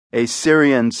A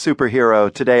Syrian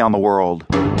superhero today on the world.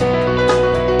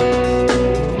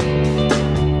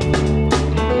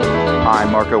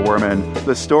 I'm Marco Werman.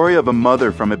 The story of a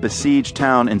mother from a besieged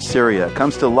town in Syria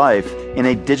comes to life in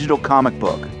a digital comic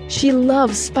book. She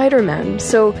loves Spider-Man,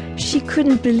 so she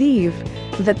couldn't believe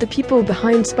that the people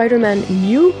behind Spider-Man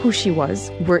knew who she was,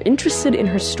 were interested in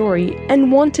her story, and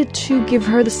wanted to give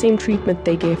her the same treatment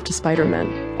they gave to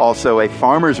Spider-Man. Also, a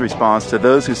farmer's response to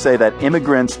those who say that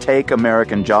immigrants take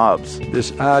American jobs.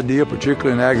 This idea,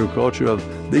 particularly in agriculture,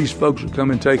 of these folks who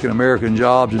come and taking American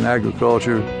jobs in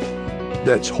agriculture,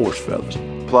 that's horse fellas.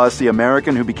 Plus, the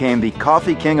American who became the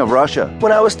coffee king of Russia.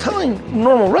 When I was telling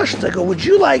normal Russians, I go, would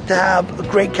you like to have a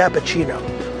great cappuccino?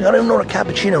 I don't even know what a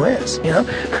cappuccino is, you know?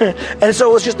 And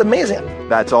so it was just amazing.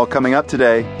 That's all coming up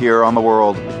today here on The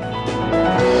World.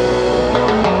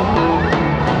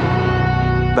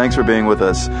 Thanks for being with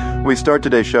us. We start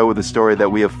today's show with a story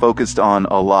that we have focused on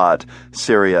a lot,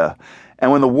 Syria.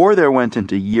 And when the war there went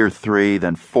into year 3,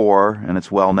 then 4, and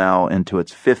it's well now into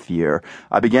its 5th year,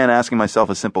 I began asking myself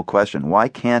a simple question. Why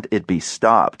can't it be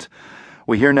stopped?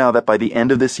 We hear now that by the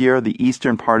end of this year, the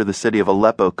eastern part of the city of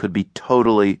Aleppo could be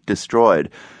totally destroyed.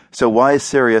 So why is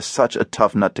Syria such a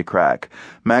tough nut to crack?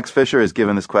 Max Fisher has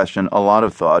given this question a lot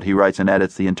of thought. He writes and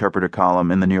edits the Interpreter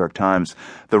column in the New York Times.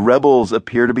 The rebels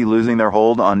appear to be losing their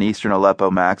hold on eastern Aleppo,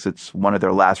 Max. It's one of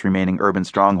their last remaining urban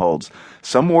strongholds.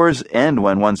 Some wars end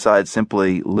when one side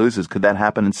simply loses. Could that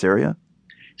happen in Syria?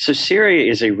 So Syria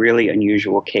is a really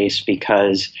unusual case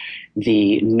because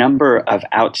the number of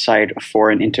outside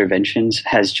foreign interventions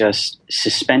has just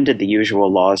suspended the usual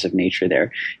laws of nature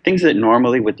there. Things that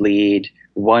normally would lead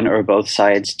one or both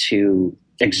sides to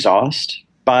exhaust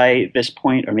by this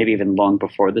point, or maybe even long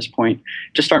before this point,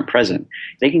 just aren't present.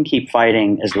 They can keep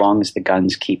fighting as long as the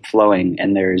guns keep flowing,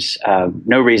 and there's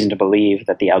no reason to believe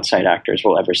that the outside actors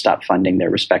will ever stop funding their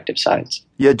respective sides.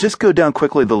 Yeah, just go down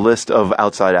quickly the list of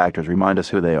outside actors. Remind us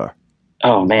who they are.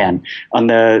 Oh, man. On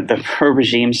the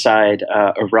pro-regime side,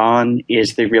 Iran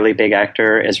is the really big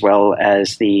actor, as well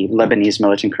as the Lebanese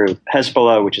militant group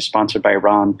Hezbollah, which is sponsored by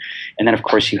Iran. And then, of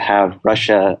course, you have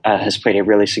Russia has played a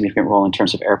really significant role in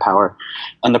terms of air power.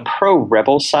 On the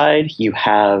pro-rebel side, you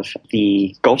have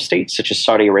the Gulf states, such as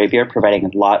Saudi Arabia, providing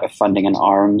a lot of funding and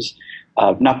arms.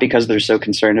 Not because they're so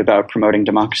concerned about promoting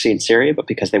democracy in Syria, but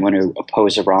because they want to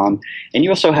oppose Iran. And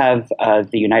you also have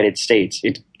the United States.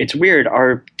 It's weird.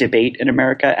 Our debate in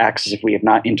America acts as if we have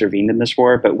not intervened in this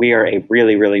war, but we are a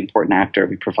really, really important actor.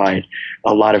 We provide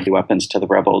a lot of the weapons to the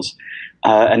rebels.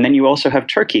 And then you also have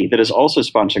Turkey that is also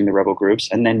sponsoring the rebel groups,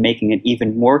 and then making it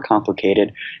even more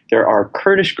complicated. There are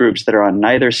Kurdish groups that are on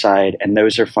neither side, and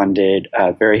those are funded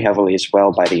very heavily as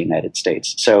well by the United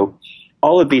States. So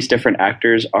all of these different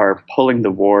actors are pulling the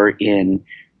war in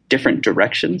different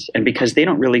directions. And because they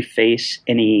don't really face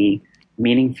any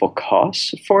meaningful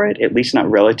costs for it, at least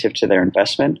not relative to their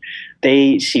investment,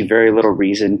 they see very little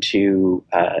reason to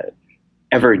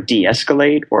ever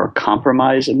de-escalate or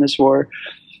compromise in this war.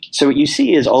 So what you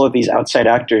see is all of these outside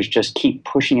actors just keep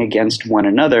pushing against one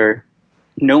another.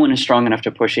 No one is strong enough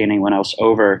to push anyone else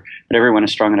over, but everyone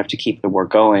is strong enough to keep the war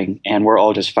going. And we're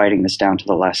all just fighting this down to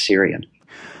the last Syrian.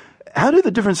 How do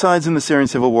the different sides in the Syrian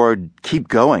civil war keep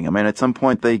going? I mean, at some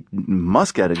point they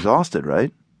must get exhausted,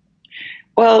 right?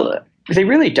 Well, they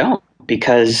really don't,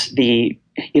 because the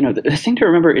thing to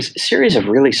remember is Syria is a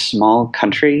really small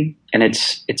country, and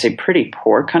it's a pretty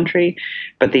poor country,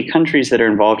 but the countries that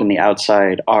are involved in the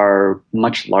outside are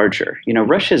much larger.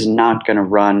 Russia is not going to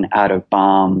run out of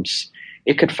bombs.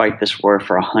 It could fight this war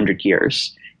for 100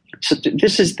 years. So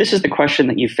this is the question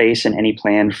that you face in any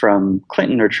plan from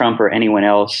Clinton or Trump or anyone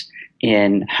else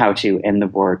in how to end the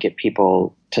war, get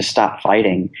people to stop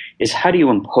fighting, is how do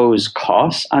you impose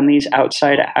costs on these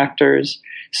outside actors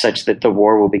such that the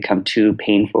war will become too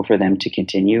painful for them to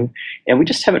continue? And we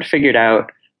just haven't figured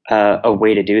out a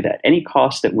way to do that. Any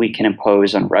cost that we can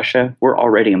impose on Russia, we're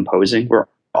already imposing. We're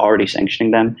already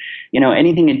sanctioning them.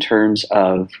 Anything in terms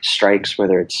of strikes,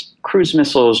 whether it's cruise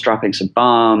missiles, dropping some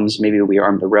bombs, maybe we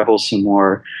arm the rebels some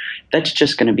more, that's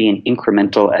just going to be an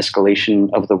incremental escalation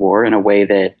of the war in a way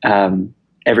that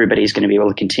everybody's going to be able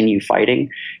to continue fighting.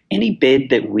 Any bid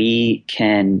that we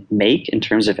can make in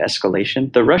terms of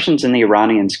escalation, the Russians and the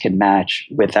Iranians can match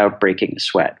without breaking a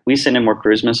sweat. We send in more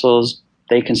cruise missiles,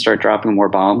 they can start dropping more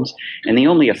bombs. And the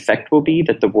only effect will be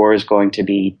that the war is going to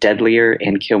be deadlier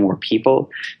and kill more people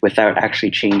without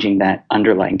actually changing that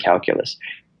underlying calculus.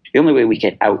 The only way we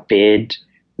can outbid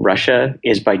Russia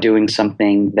is by doing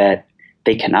something that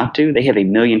they cannot do. They have a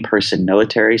 1 million-person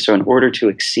military. So in order to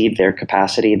exceed their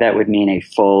capacity, that would mean a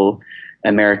full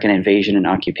American invasion and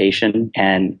occupation.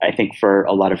 And I think for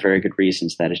a lot of very good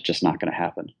reasons, that is just not going to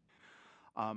happen.